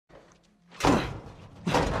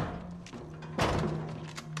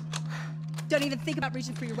Don't even think about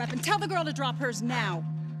reaching for your weapon. Tell the girl to drop hers now.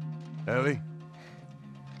 Ellie,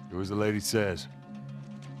 do as the lady says.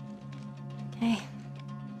 Okay.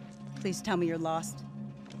 Please tell me you're lost.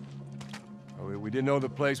 Oh, we didn't know the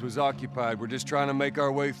place was occupied. We're just trying to make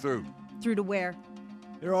our way through. Through to where?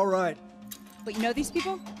 They're all right. But you know these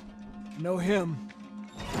people? Know him.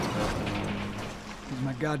 He's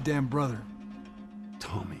my goddamn brother.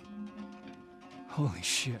 Tommy. Holy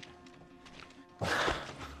shit. How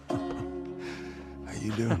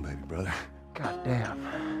you doing, baby brother?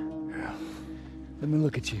 Goddamn. Yeah. Let me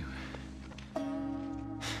look at you.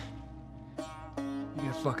 You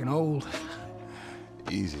get fucking old.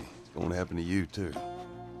 Easy. It's going to happen to you, too.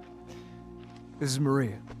 This is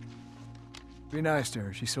Maria. Be nice to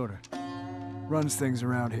her. She sort of runs things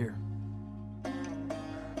around here.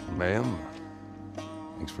 Ma'am,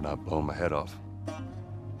 thanks for not blowing my head off.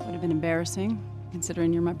 Would have been embarrassing,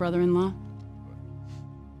 considering you're my brother-in-law.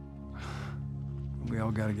 We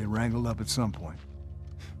all gotta get wrangled up at some point.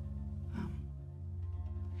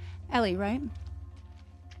 Ellie, right?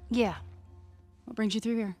 Yeah. What brings you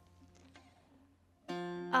through here?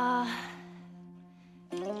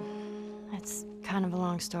 It's kind of a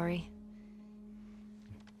long story.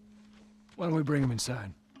 Why don't we bring him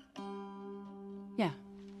inside? Yeah.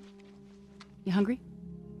 You hungry?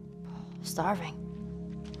 Starving.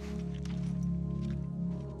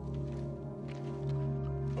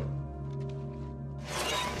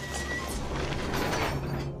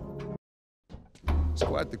 It's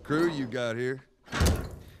quite the crew you got here.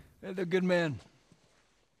 They're good men.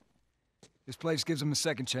 This place gives them a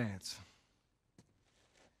second chance.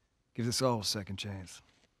 Gives us all a second chance.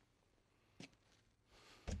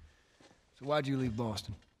 So why'd you leave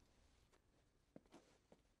Boston?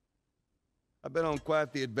 I've been on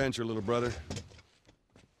quite the adventure, little brother.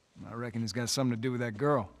 I reckon it's got something to do with that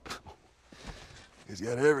girl. It's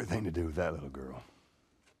got everything to do with that little girl.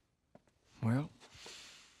 Well,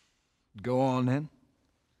 go on then.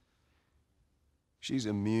 She's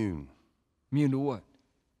immune. Immune to what?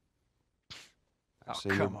 I've Oh,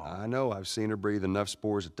 seen come her, on. I know I've seen her breathe enough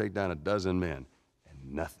spores to take down a dozen men,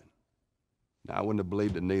 and nothing. Now, I wouldn't have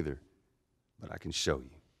believed it neither, but I can show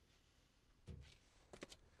you.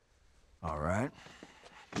 All right.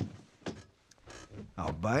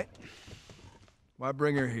 I'll bite. Why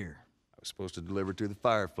bring her here? I was supposed to deliver to the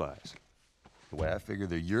Fireflies. The way I figure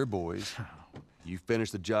they're your boys, you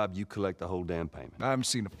finish the job, you collect the whole damn payment. I haven't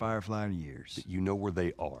seen a Firefly in years. You know where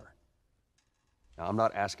they are. Now, I'm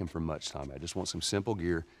not asking for much, Tommy. I just want some simple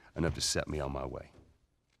gear, enough to set me on my way.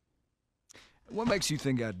 What makes you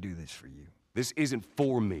think I'd do this for you? This isn't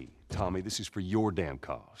for me, Tommy. This is for your damn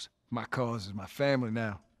cause. My cause is my family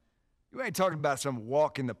now. You ain't talking about some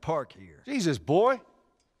walk in the park here. Jesus, boy.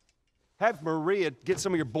 Have Maria get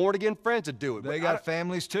some of your born-again friends to do it. They got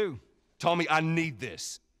families too. Tommy, I need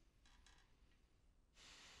this.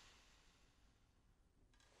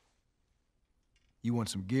 You want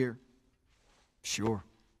some gear? Sure.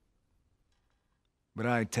 But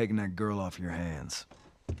I ain't taking that girl off your hands.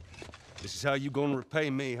 This is how you gonna repay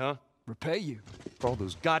me, huh? Repay you? For all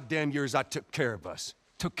those goddamn years I took care of us.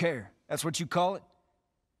 Took care. That's what you call it?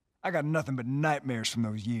 I got nothing but nightmares from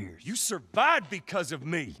those years. You survived because of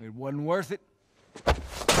me. It wasn't worth it. I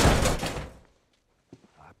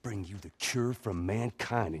bring you the cure from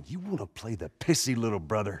mankind, and you wanna play the pissy little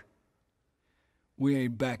brother. We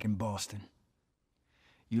ain't back in Boston.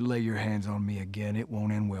 You lay your hands on me again, it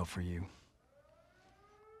won't end well for you.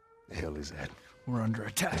 The hell is that? We're under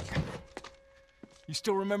attack. You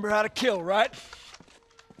still remember how to kill, right?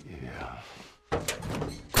 Yeah.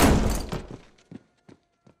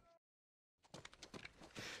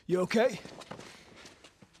 You okay?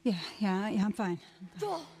 Yeah, I'm fine.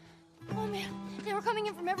 Joel! Oh man, they were coming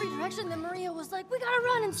in from every direction, then Maria was like, we gotta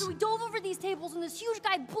run, and so we dove over these tables, and this huge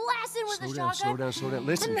guy blasted with a shotgun. Slow down.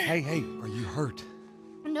 Listen, hey, are you hurt?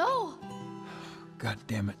 No! God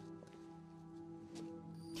damn it.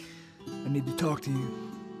 I need to talk to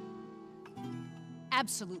you.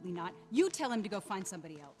 Absolutely not. You tell him to go find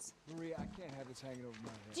somebody else. Maria, I can't have this hanging over my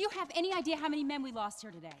head. Do you have any idea how many men we lost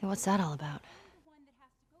here today? Hey, what's that all about?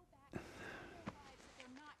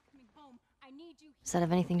 Does that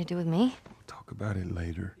have anything to do with me? We'll talk about it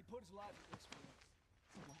later.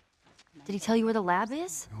 Did he tell you where the lab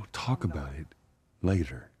is? We'll talk about it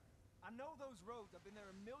later. I know those roads. I've been there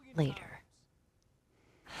a million Later.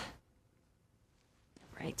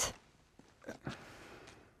 Right.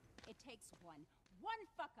 It takes one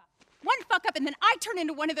fuck up. One fuck up, and then I turn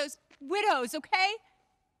into one of those widows, okay?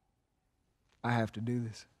 I have to do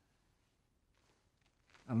this.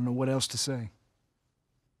 I don't know what else to say.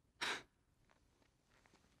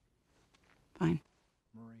 Fine.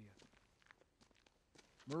 Maria,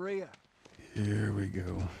 Maria. Here we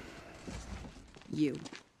go. You.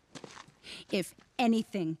 If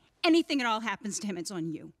anything at all happens to him, it's on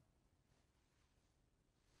you.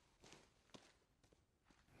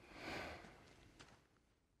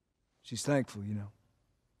 She's thankful, you know.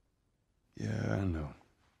 Yeah, I know.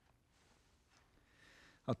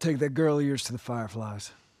 I'll take that girl of yours to the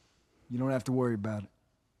Fireflies. You don't have to worry about it.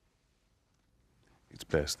 It's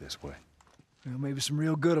best this way. Well, maybe some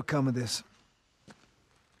real good will come of this.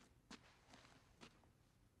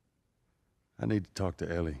 I need to talk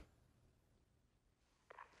to Ellie.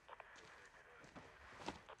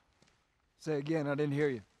 Say again, I didn't hear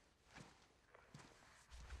you.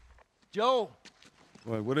 Joel!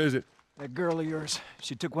 What is it? That girl of yours.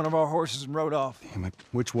 She took one of our horses and rode off. Damn it.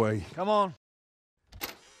 Which way? Come on.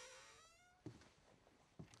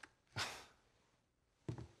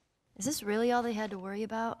 Is this really all they had to worry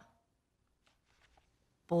about?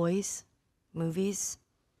 Boys, movies,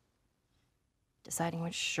 deciding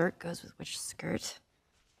which shirt goes with which skirt.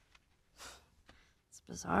 It's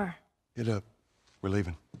bizarre. Get up. We're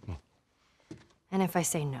leaving. Come on. And if I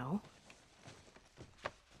say no?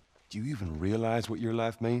 Do you even realize what your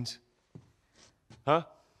life means? Huh?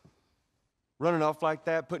 Running off like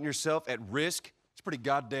that, putting yourself at risk? It's pretty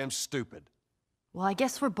goddamn stupid. Well, I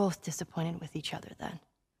guess we're both disappointed with each other then.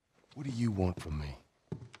 What do you want from me?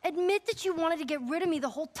 Admit that you wanted to get rid of me the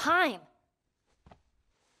whole time.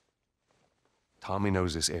 Tommy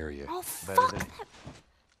knows this area. Oh, better fuck than... that.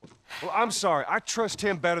 Well, I'm sorry. I trust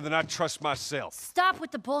him better than I trust myself. Stop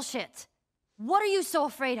with the bullshit. What are you so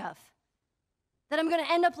afraid of? That I'm gonna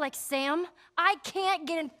end up like Sam? I can't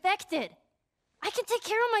get infected. I can take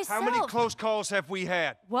care of myself. How many close calls have we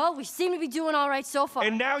had? Well, we seem to be doing all right so far.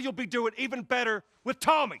 And now you'll be doing even better with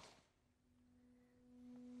Tommy.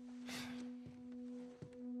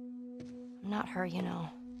 I'm not her, you know.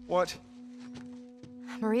 What?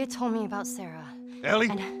 Maria told me about Sarah. Ellie?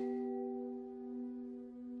 And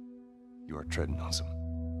You are treading on some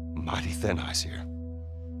mighty thin ice here.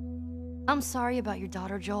 I'm sorry about your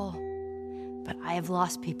daughter, Joel. But I have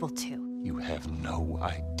lost people too. You have no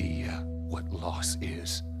idea what loss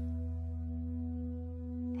is.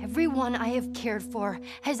 Everyone I have cared for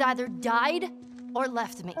has either died or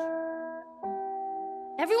left me.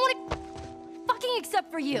 Everyone fucking except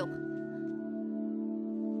for you.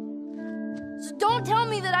 So don't tell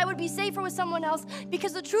me that I would be safer with someone else,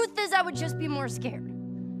 because the truth is I would just be more scared.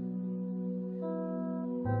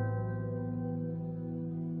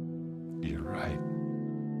 You're right.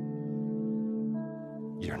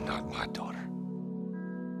 You're not my daughter.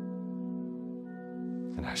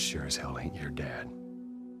 And I sure as hell ain't your dad.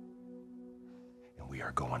 And we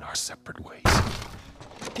are going our separate ways.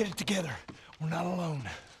 Get it together. We're not alone.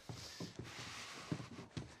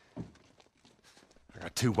 I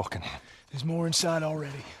got two walking in. There's more inside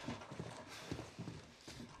already.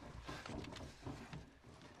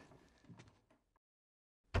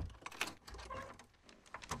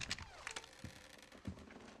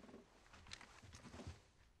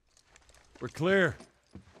 We're clear.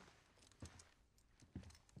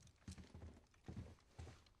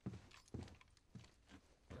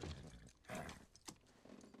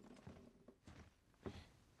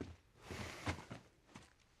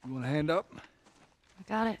 You want a hand up? I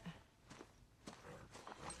got it.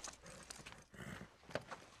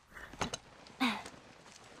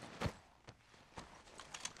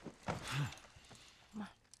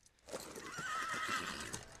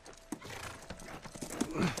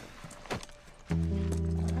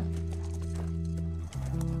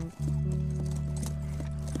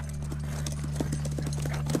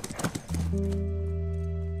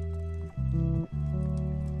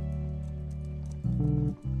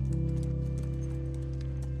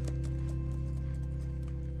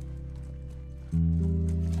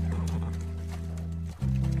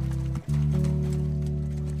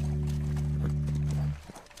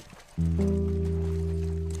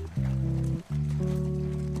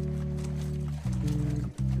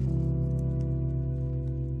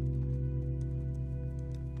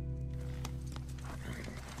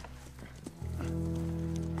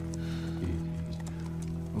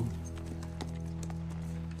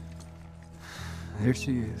 There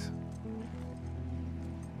she is.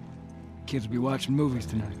 Kids will be watching movies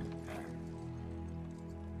tonight.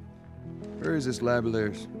 Where is this lab of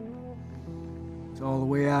theirs? It's all the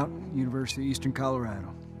way out, University of Eastern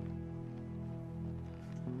Colorado.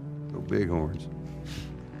 Go Bighorns.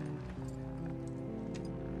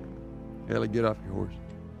 Ellie, get off your horse.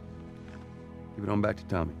 Give it on back to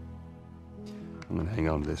Tommy. I'm gonna hang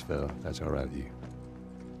on to this fella, if that's all right with you.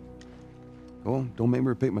 Go on, don't make me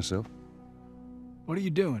repeat myself. What are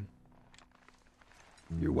you doing?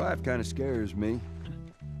 Your wife kind of scares me.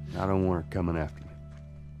 I don't want her coming after me.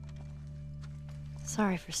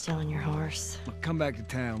 Sorry for stealing your horse. Look, come back to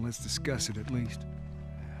town. Let's discuss it at least.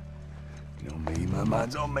 You know me, my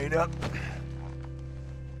mind's all made up.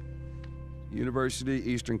 University,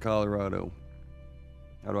 Eastern Colorado.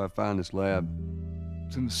 How do I find this lab?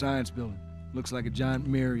 It's in the science building. Looks like a giant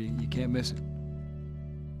mirror. You can't miss it.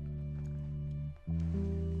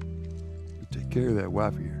 You take care of that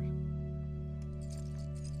wife of yours.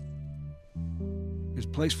 There's a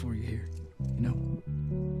place for you here, you know?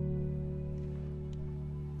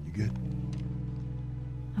 You good?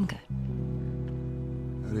 I'm good.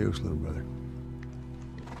 Adios, little brother.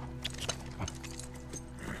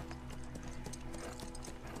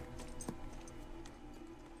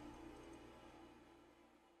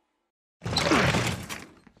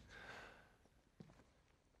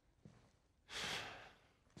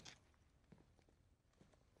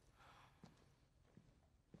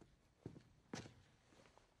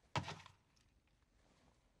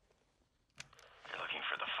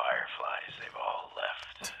 Fireflies, they've all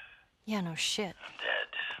left. Yeah, no shit. I'm dead.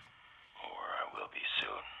 Or I will be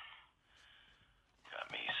soon. Got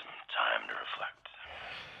me some time to reflect.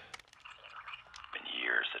 Been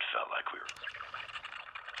years that felt like we were...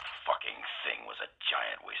 Fucking thing was a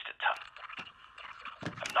giant waste of time.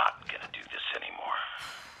 I'm not gonna do this anymore.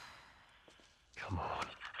 Come on.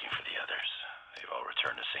 Looking for the others. They've all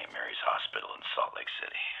returned to St. Mary's Hospital in Salt Lake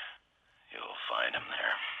City. You'll find them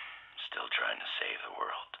there. Still trying to save the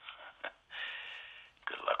world.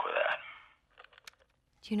 Good luck with that.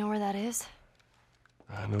 Do you know where that is?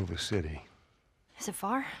 I know the city. Is it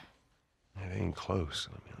far? It ain't close.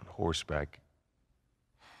 I mean, on horseback.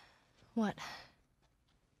 What?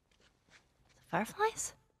 The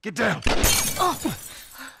fireflies? Get down! Oh!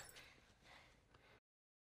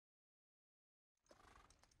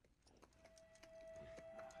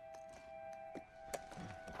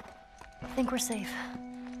 I think we're safe.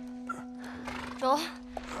 Joel?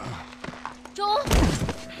 Joel?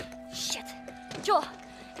 Shit. Joel,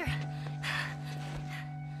 here.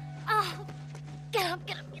 Oh, get up,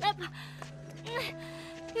 get up, get up.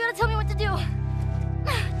 You gotta tell me what to do.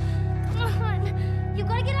 Come on. You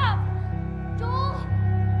gotta get up. Joel?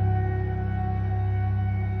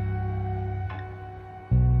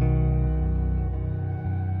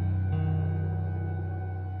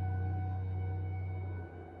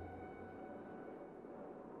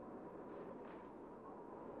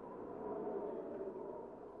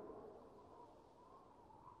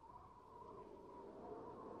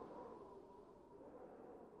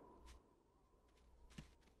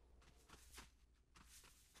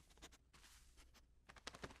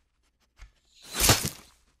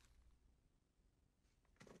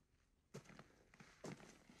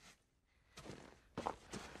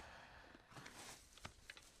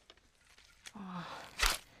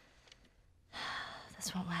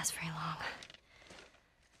 This won't last very long.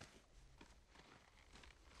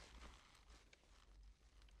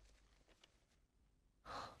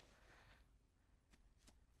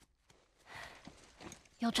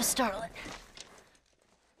 You'll just startle it.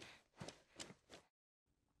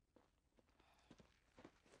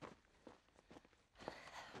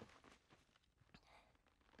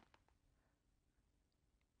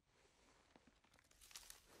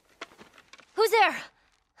 Who's there?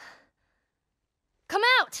 Come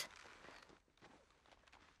out!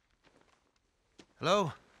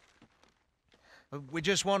 Hello? We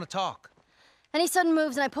just want to talk. Any sudden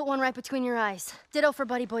moves and I put one right between your eyes. Ditto for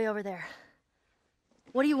buddy boy over there.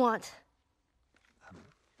 What do you want?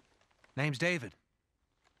 Name's David.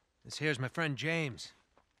 This here's my friend James.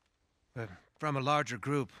 We're from a larger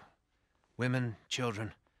group. Women,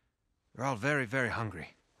 children. They're all very, very hungry.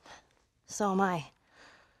 So am I.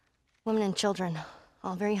 Women and children,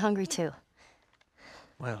 all very hungry too.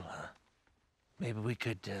 Well, maybe we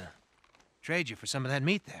could, trade you for some of that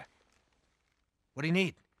meat there. What do you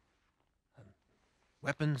need?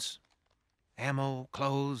 Weapons? Ammo?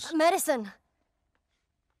 Clothes? Medicine!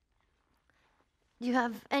 Do you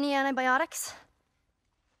have any antibiotics?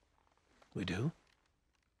 We do.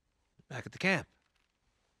 Back at the camp.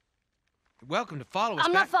 You're welcome to follow us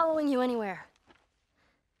I'm back. not following you anywhere.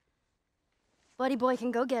 Buddy boy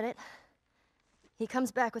can go get it. He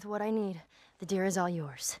comes back with what I need. The deer is all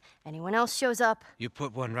yours. Anyone else shows up... You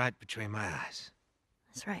put one right between my eyes.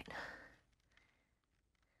 That's right.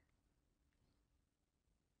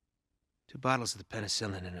 2 bottles of the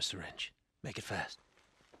penicillin in a syringe. Make it fast.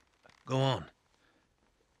 Go on.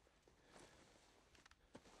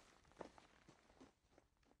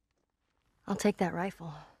 I'll take that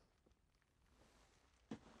rifle.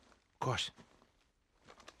 Of course.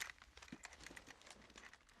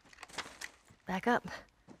 Back up.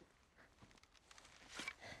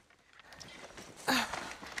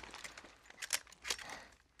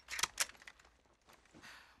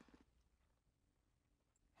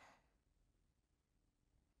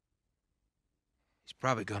 He's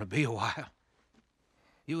probably gonna be a while.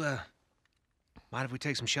 You, mind if we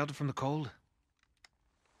take some shelter from the cold?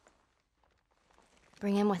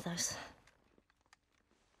 Bring him with us.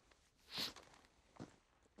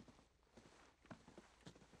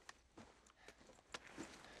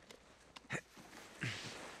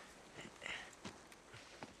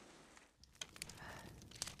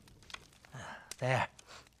 There.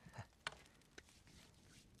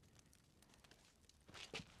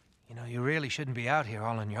 You know, you really shouldn't be out here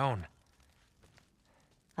all on your own.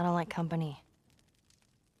 I don't like company.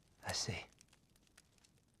 I see.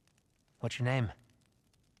 What's your name?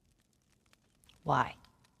 Why?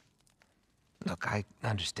 Look, I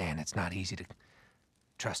understand it's not easy to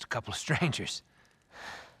trust a couple of strangers.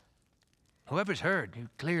 Whoever's hurt, you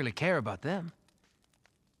clearly care about them.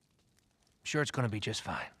 I'm sure it's gonna be just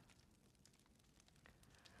fine.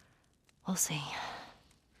 We'll see.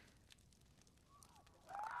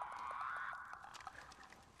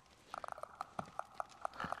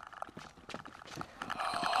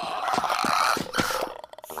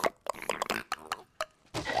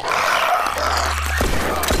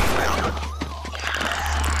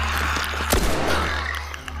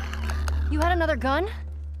 You had another gun?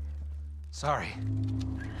 Sorry.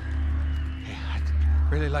 Hey, I'd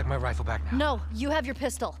really like my rifle back now. No, you have your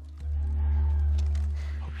pistol.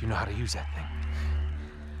 Hope you know how to use that thing.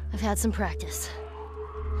 I've had some practice.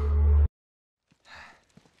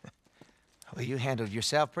 Well, you handled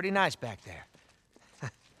yourself pretty nice back there.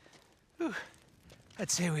 Whew. I'd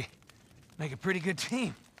say we make a pretty good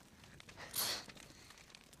team.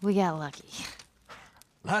 We got lucky.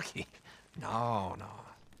 Lucky? No.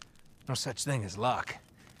 No such thing as luck.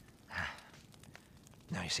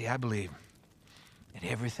 Now, you see, I believe that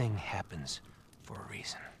everything happens for a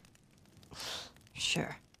reason.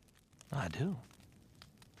 Sure. I do.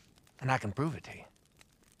 And I can prove it to you.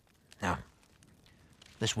 Now,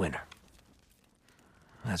 this winter,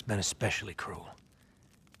 that's been especially cruel.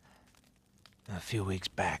 A few weeks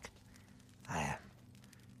back, I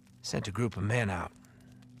sent a group of men out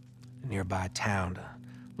to a nearby town to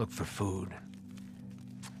look for food.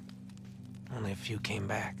 Only a few came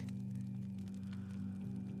back.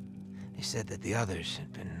 They said that the others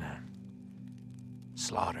had been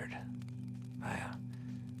slaughtered by a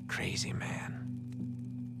crazy man.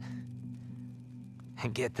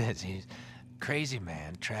 And get this, he's a crazy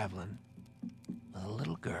man traveling with a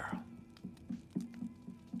little girl.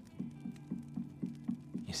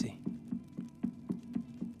 You see,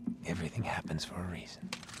 everything happens for a reason.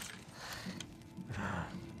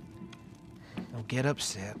 Don't get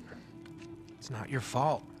upset. It's not your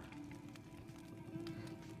fault.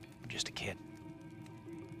 You're just a kid.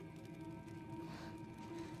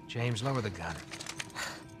 James, lower the gun.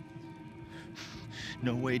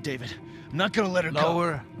 No way, David. I'm not gonna let her go.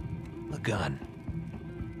 Lower the gun.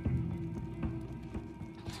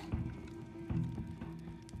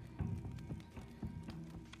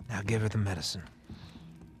 Now give her the medicine.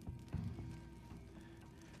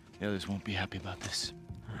 The others won't be happy about this.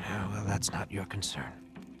 Yeah, well, that's not your concern.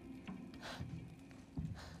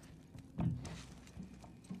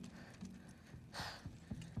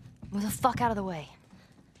 Move the fuck out of the way.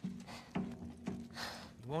 You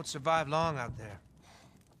won't survive long out there.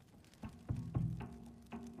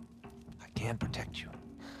 I can protect you.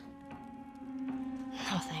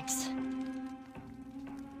 No, thanks.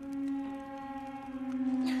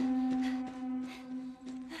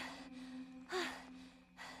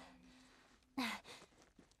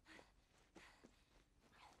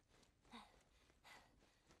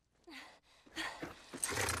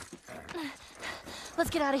 Let's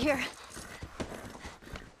get out of here.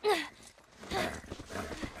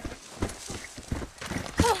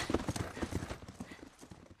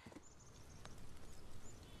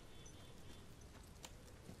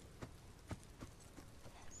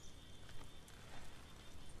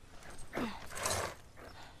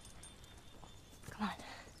 Come on.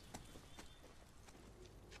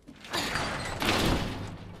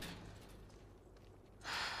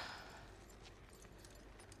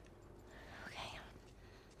 Okay.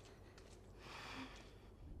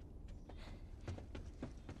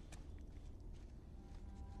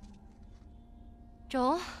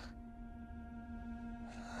 Joel?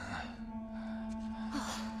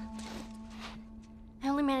 I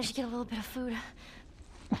only managed to get a little bit of food.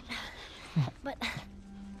 But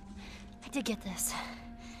I did get this.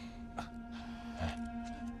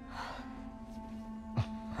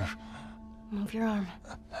 I'm Move your arm.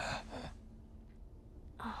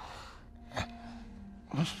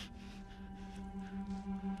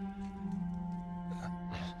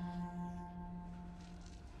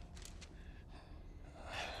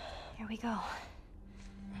 Here we go.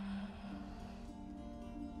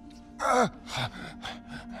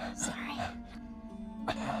 Sorry.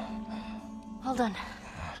 Well done.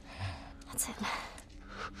 That's it.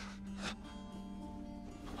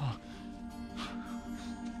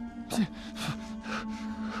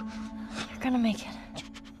 You're gonna make it.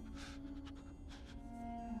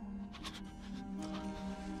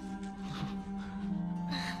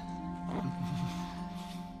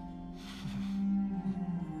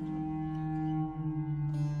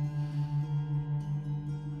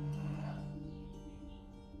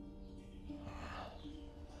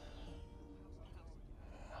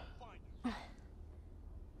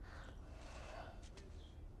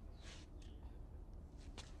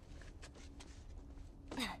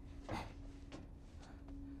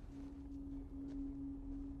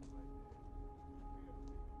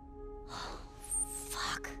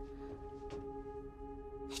 Fuck.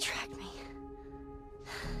 They tracked me.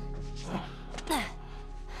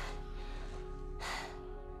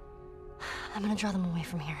 I'm gonna draw them away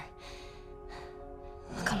from here.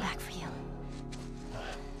 I'll come back for you.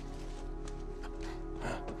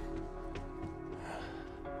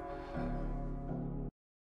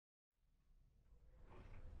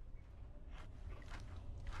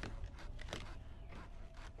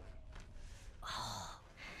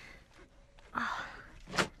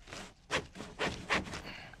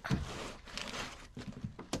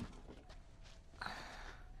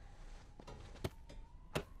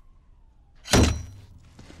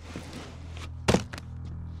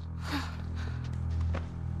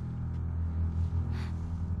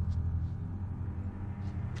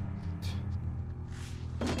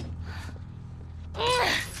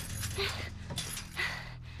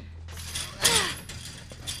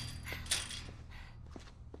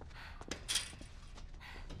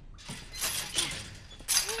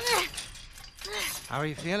 How are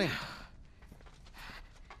you feeling?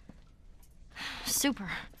 Super.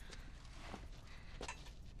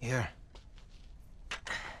 Here.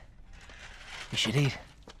 You should eat.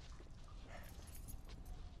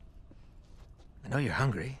 I know you're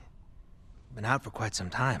hungry. You've been out for quite some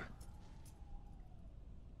time.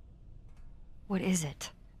 What is it?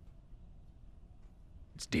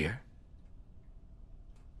 It's deer.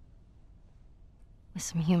 With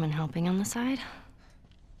some human helping on the side?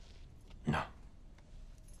 No.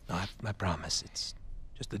 No, I promise. It's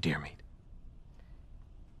just the deer meat.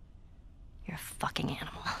 You're a fucking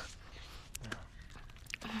animal.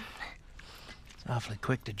 It's awfully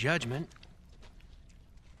quick to judgment.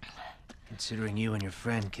 Considering you and your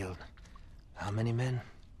friend killed how many men?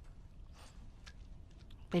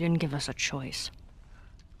 They didn't give us a choice.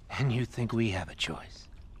 And you think we have a choice?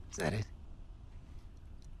 Is that it?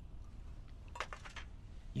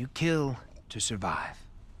 You kill to survive.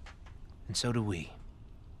 And so do we.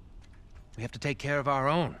 We have to take care of our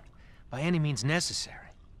own, by any means necessary.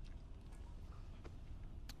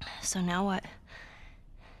 So now what?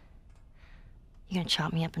 You gonna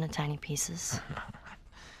chop me up into tiny pieces?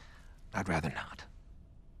 I'd rather not.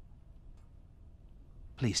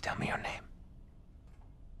 Please tell me your name.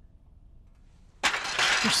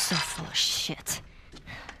 You're so full of shit.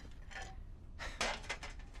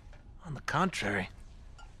 On the contrary,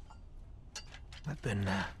 I've been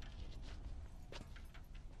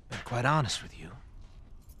quite honest with you.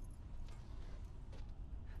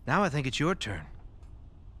 Now I think it's your turn.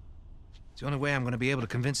 It's the only way I'm going to be able to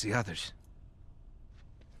convince the others.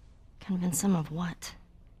 Convince them of what?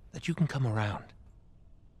 That you can come around.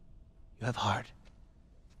 You have heart.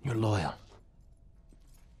 You're loyal.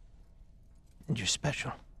 And you're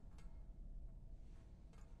special.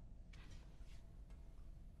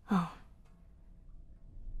 Oh.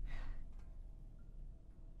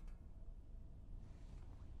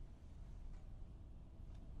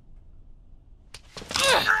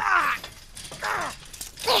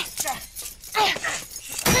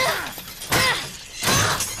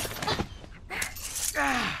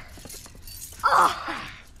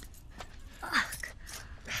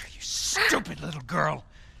 You stupid little girl.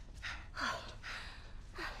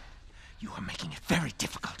 You are making it very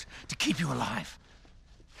difficult to keep you alive.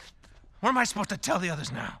 What am I supposed to tell the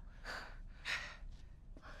others now?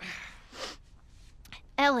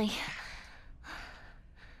 Ellie.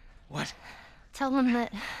 What? Tell them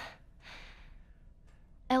that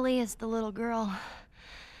Ellie is the little girl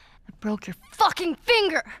that broke your fucking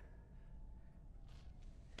finger!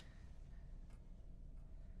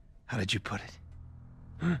 How did you put it?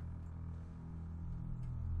 Hmm?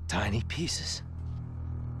 Tiny pieces.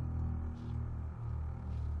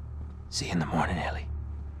 See you in the morning, Ellie.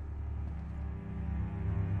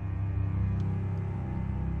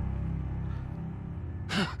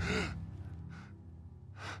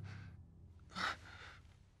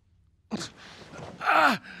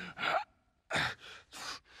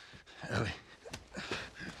 Ellie.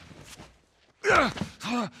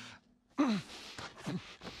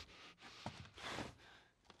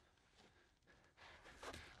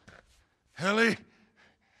 Ellie.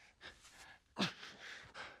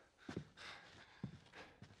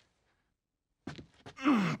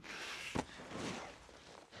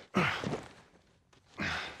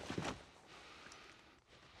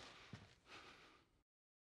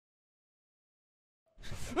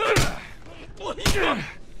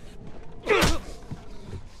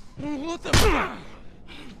 What the?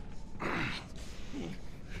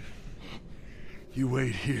 You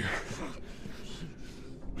wait here.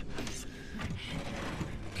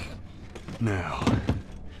 Now,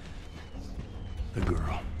 the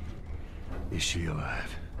girl. Is she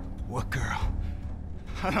alive? What girl?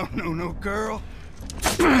 I don't know no girl.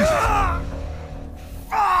 Fuck!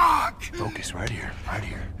 Focus right here, right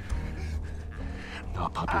here. I'll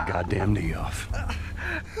pop your goddamn knee off.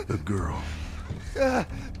 The girl.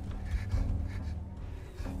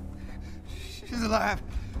 She's alive.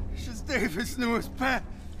 She's David's newest pet.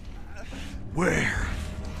 Where?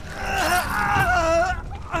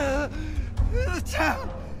 In the town.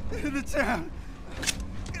 In the town.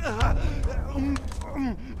 Now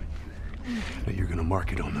you're gonna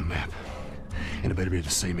mark it on the map. And it better be the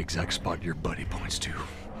same exact spot your buddy points to.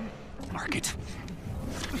 Mark it.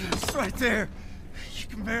 It's right there. You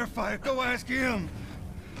can verify it. Go ask him.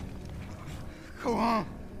 Go on.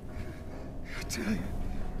 I tell you,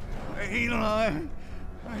 I ain't lying.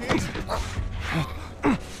 I ain't.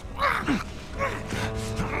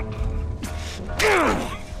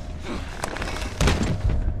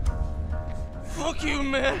 Fuck you,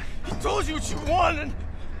 man. He told you what you wanted.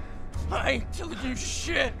 I ain't telling you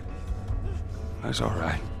shit. That's all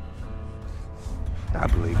right. I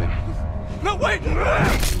believe him. No, wait!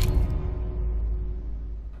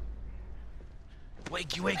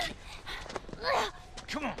 Wakey, wakey.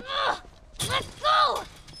 Come on. Let's go!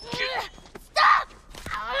 Stop!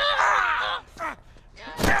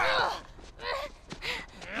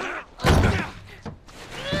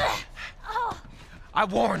 I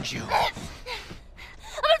warned you. I'm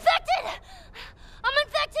infected! I'm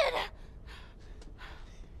infected!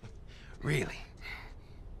 Really?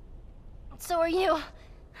 So are you.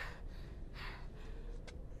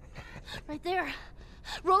 Right there.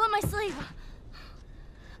 Roll up my sleeve.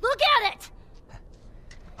 Look at it!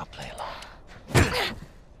 I'll play along.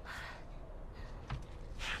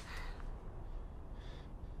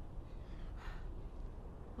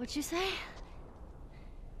 What'd you say?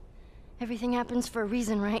 Everything happens for a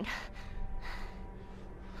reason, right?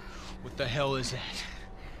 What the hell is that?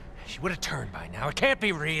 She would have turned by now. It can't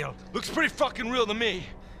be real. Looks pretty fucking real to me.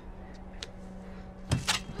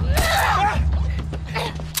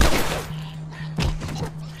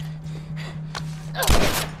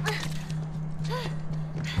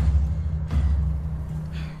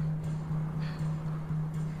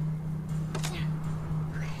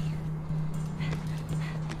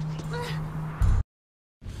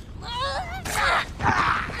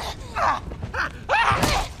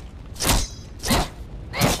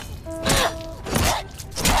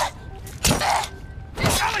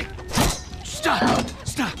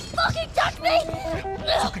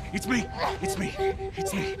 It's me. It's me.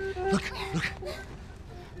 It's me. Look, look.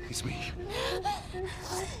 It's me.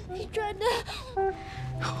 He tried to...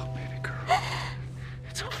 Oh, baby girl.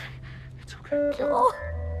 It's okay. It's okay. No.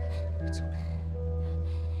 It's okay.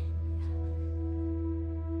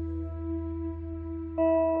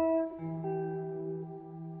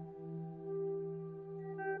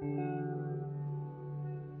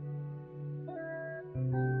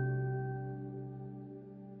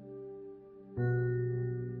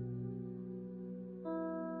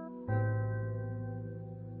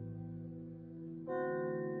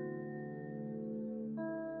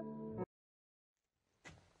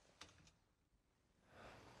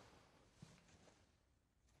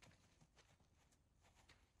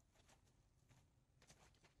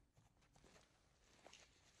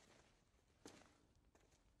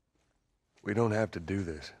 We don't have to do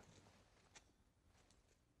this.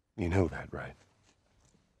 You know that, right?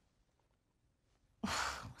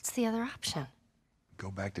 What's the other option?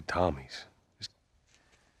 Go back to Tommy's. Just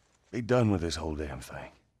be done with this whole damn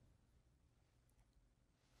thing.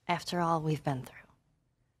 After all we've been through.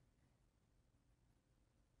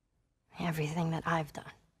 Everything that I've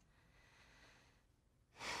done.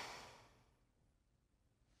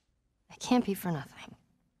 can't be for nothing.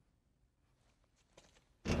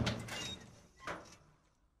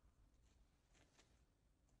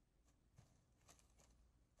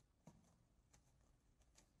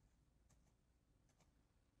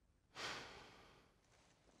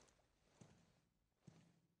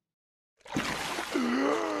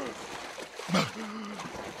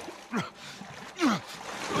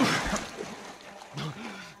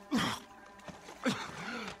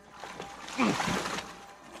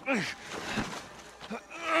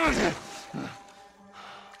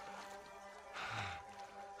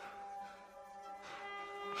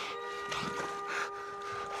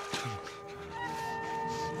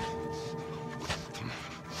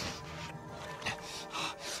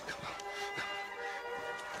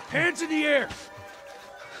 Hands in the air!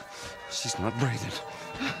 She's not breathing.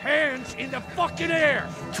 Hands in the fucking air!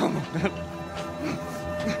 Come on, man.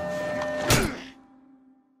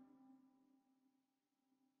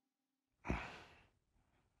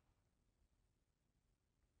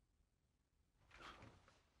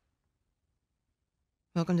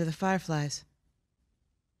 Welcome to the Fireflies.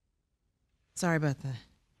 Sorry about that.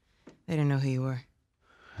 They didn't know who you were.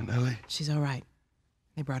 And Ellie? She's all right.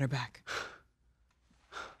 They brought her back.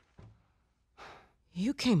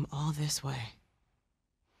 You came all this way.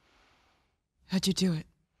 How'd you do it?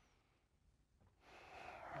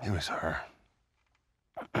 It was her.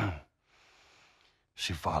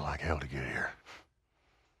 She fought like hell to get here.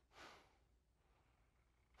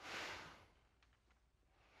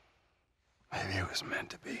 Maybe it was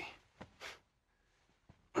meant to be.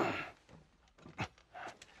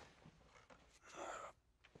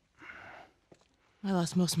 I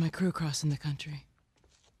lost most of my crew crossing the country.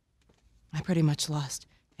 I pretty much lost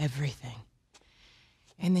everything.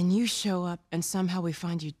 And then you show up, and somehow we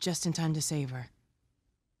find you just in time to save her.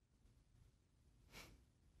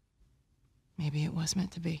 Maybe it was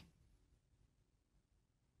meant to be.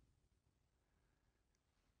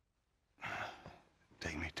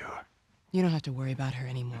 Take me to her. You don't have to worry about her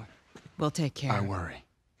anymore. We'll take care I of her. worry.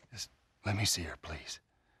 Just let me see her, please.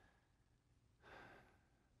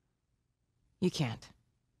 You can't.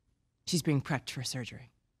 She's being prepped for surgery.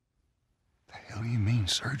 The hell do you mean,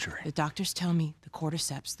 surgery? The doctors tell me the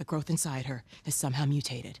cordyceps, the growth inside her, has somehow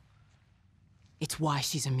mutated. It's why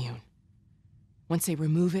she's immune. Once they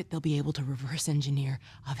remove it, they'll be able to reverse engineer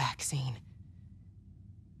a vaccine.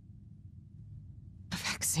 A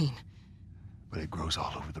vaccine. But it grows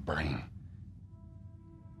all over the brain.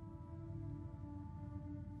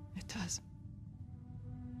 It does.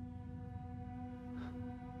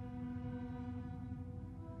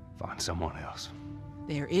 Find someone else.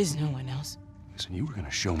 There is no one else. Listen, you were gonna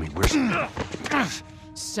show me where she...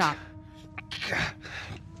 Stop.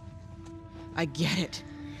 I get it.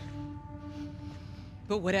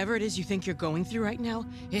 But whatever it is you think you're going through right now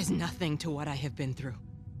is nothing to what I have been through.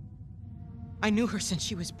 I knew her since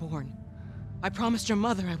she was born. I promised your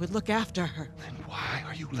mother I would look after her. Then why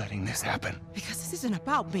are you letting this happen? Because this isn't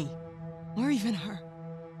about me, or even her.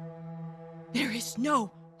 There is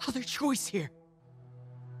no other choice here.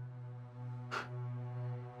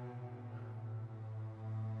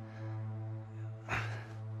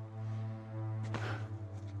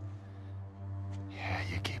 Yeah,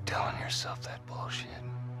 you keep telling yourself that bullshit.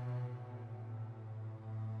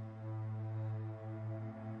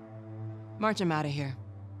 March him out of here.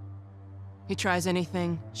 He tries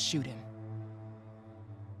anything, shoot him.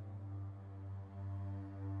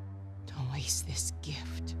 Don't waste this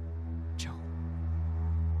gift, Joe.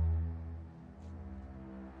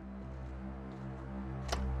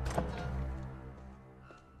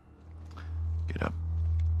 Get up.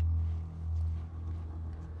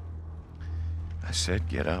 I said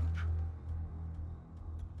get up.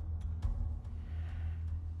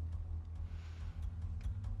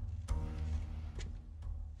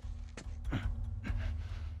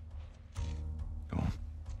 Go on.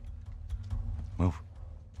 Move.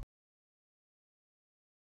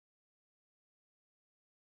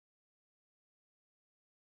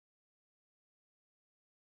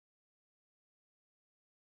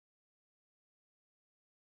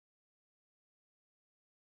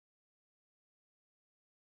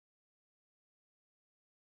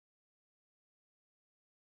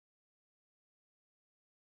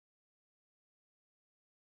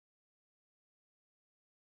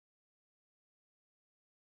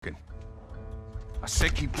 I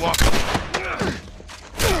said keep walking.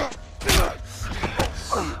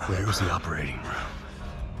 Where was the operating room?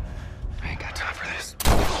 I ain't got time for this.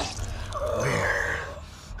 Where?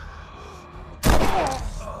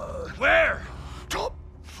 Where? Top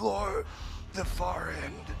floor, the far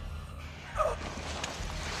end.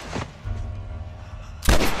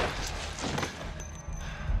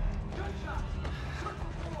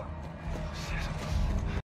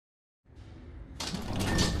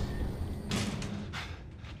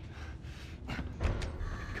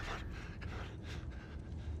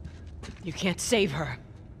 You can't save her.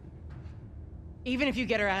 Even if you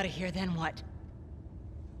get her out of here, then what?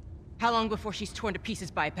 How long before she's torn to pieces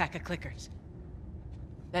by a pack of clickers?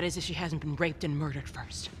 That is, if she hasn't been raped and murdered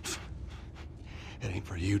first. It ain't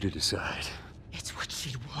for you to decide. It's what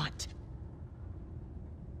she'd want.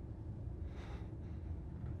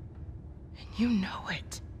 And you know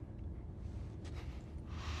it.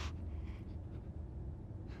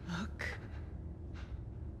 Look.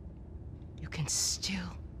 You can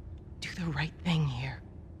still do the right thing here.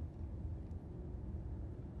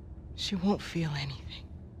 She won't feel anything.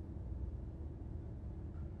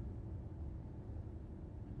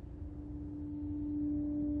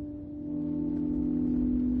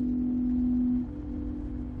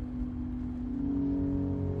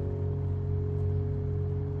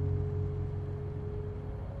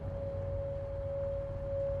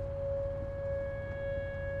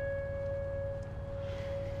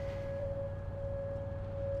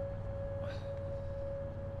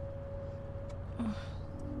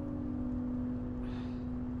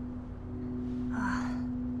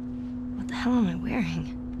 What the hell am I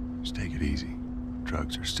wearing? Just take it easy.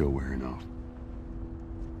 Drugs are still wearing off.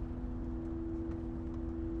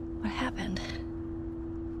 What happened?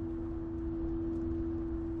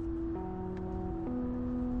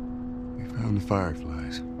 We found the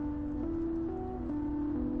fireflies.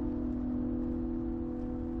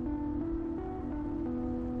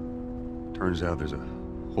 Turns out there's a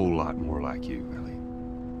whole lot more like you, Ellie.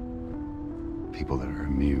 People that are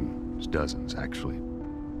immune. There's dozens, actually.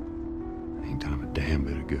 Ain't done them a damn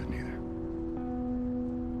bit of good, neither.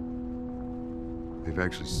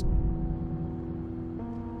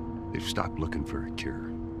 They've stopped looking for a cure.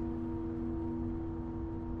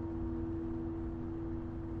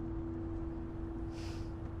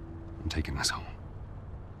 I'm taking us home.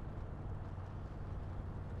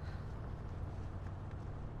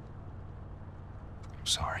 I'm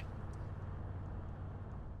sorry.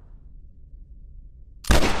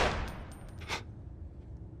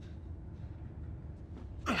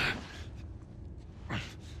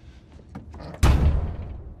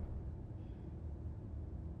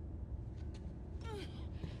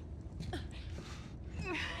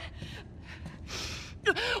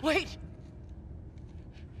 Wait!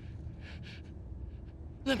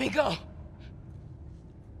 Let me go.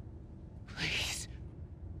 Please.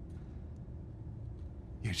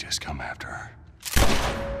 You just come after her.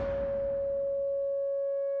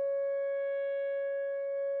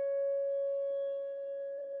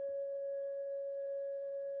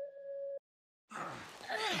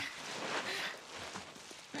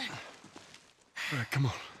 All right, come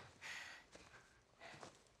on.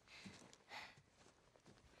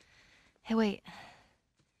 Hey, wait.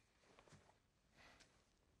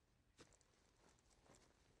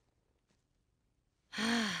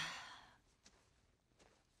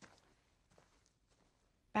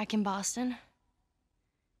 Back in Boston,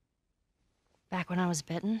 back when I was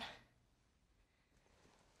bitten,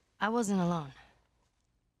 I wasn't alone.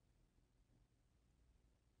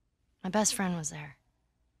 My best friend was there.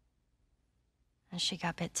 And she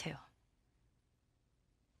got bit too.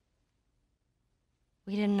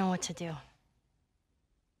 We didn't know what to do.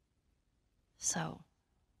 So,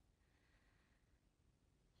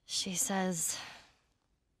 she says,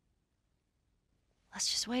 let's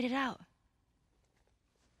just wait it out.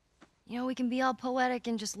 You know, we can be all poetic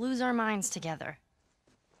and just lose our minds together.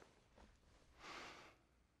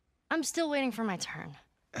 I'm still waiting for my turn.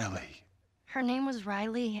 Ellie. Her name was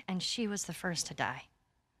Riley, and she was the first to die.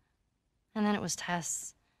 And then it was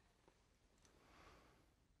Tess.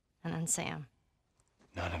 And then Sam.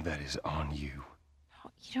 None of that is on you.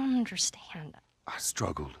 Oh, you don't understand. I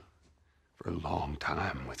struggled for a long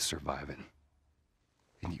time with surviving.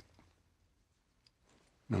 And you...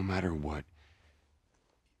 No matter what,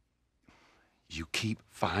 you keep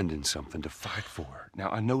finding something to fight for. Now,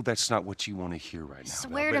 I know that's not what you want to hear right now.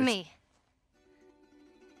 Swear to me.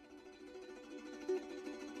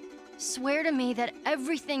 Swear to me that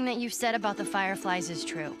everything that you've said about the Fireflies is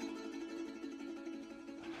true.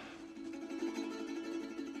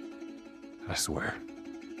 I swear.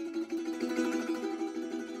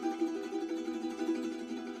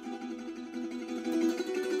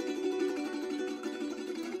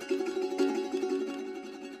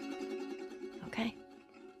 Okay.